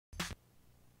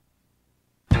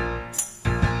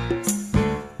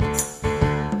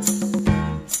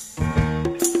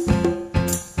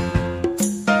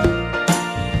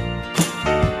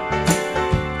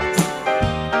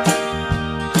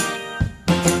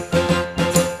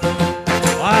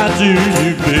do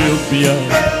you build me up?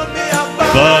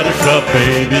 Buttercup,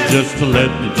 baby, just to let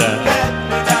me down.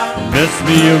 Mess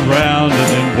me around, and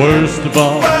then worst of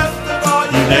all,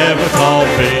 you never call,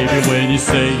 baby, when you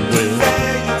say you will.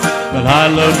 But I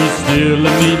love you still, I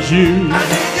need you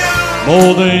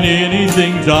more than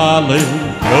anything, darling.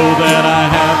 Know that I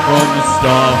have from the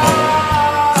start.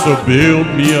 So build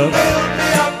me up,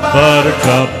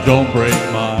 Buttercup, don't break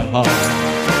my heart.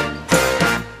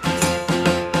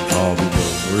 I'll be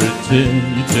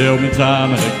pretend you tell me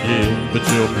time and again, but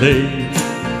you'll play.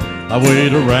 I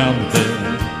wait around then.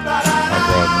 I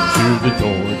brought you to the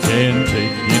door, can't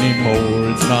take any more.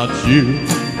 It's not you,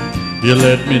 you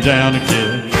let me down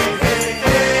again.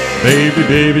 Baby,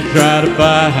 baby, try to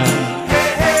find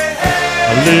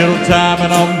a little time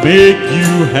and I'll make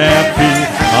you happy.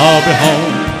 I'll be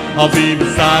home, I'll be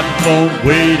beside the phone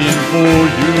waiting for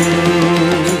you.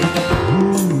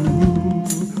 Ooh,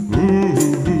 ooh.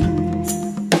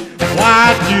 Why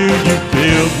do you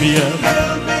build me up,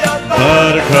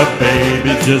 Buttercup,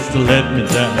 baby, just to let me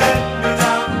down?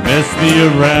 Mess me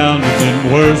around, and then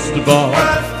worst of all,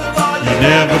 you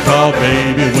never call,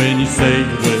 baby, when you say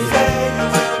you will.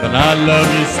 But I love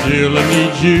you still, I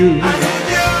need you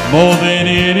more than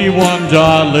anyone,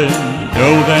 darling.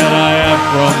 Know that I am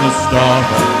from the start.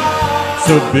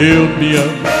 So build me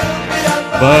up,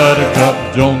 Buttercup,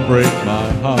 don't break my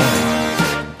heart.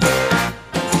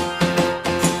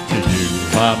 To you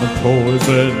I'm a toy,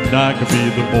 but I could be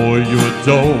the boy you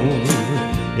adore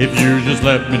if you just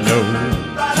let me know.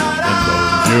 And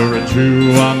though you're a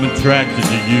true, I'm attracted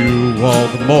to you all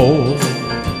the more.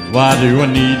 Why do I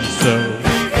need you so?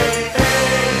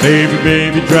 Baby,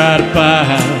 baby, try to find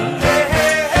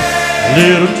a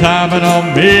little time and I'll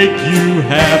make you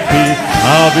happy.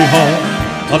 I'll be home,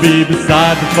 I'll be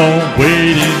beside the phone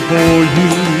waiting for you.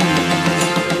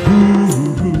 Ooh,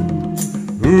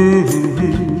 ooh, ooh.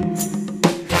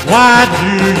 Why do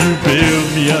you build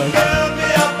me up,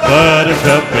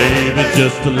 Buttercup, baby,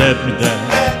 just to let me down?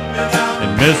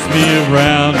 And mess me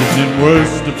around, and then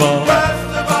worst of all,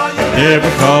 you never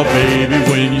call, baby,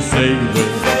 when you say you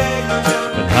will.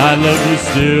 I love you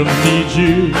still, need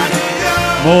you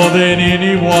more than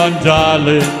anyone,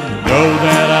 darling. Know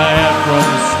that I am from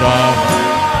the start.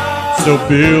 So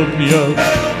build me up,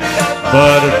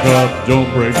 Buttercup, don't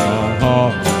break my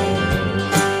heart.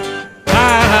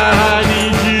 I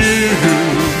need you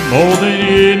more than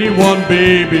anyone,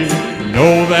 baby.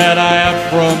 Know that I am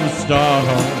from the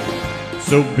start.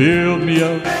 So build me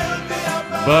up,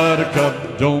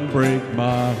 Buttercup, don't break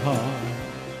my heart.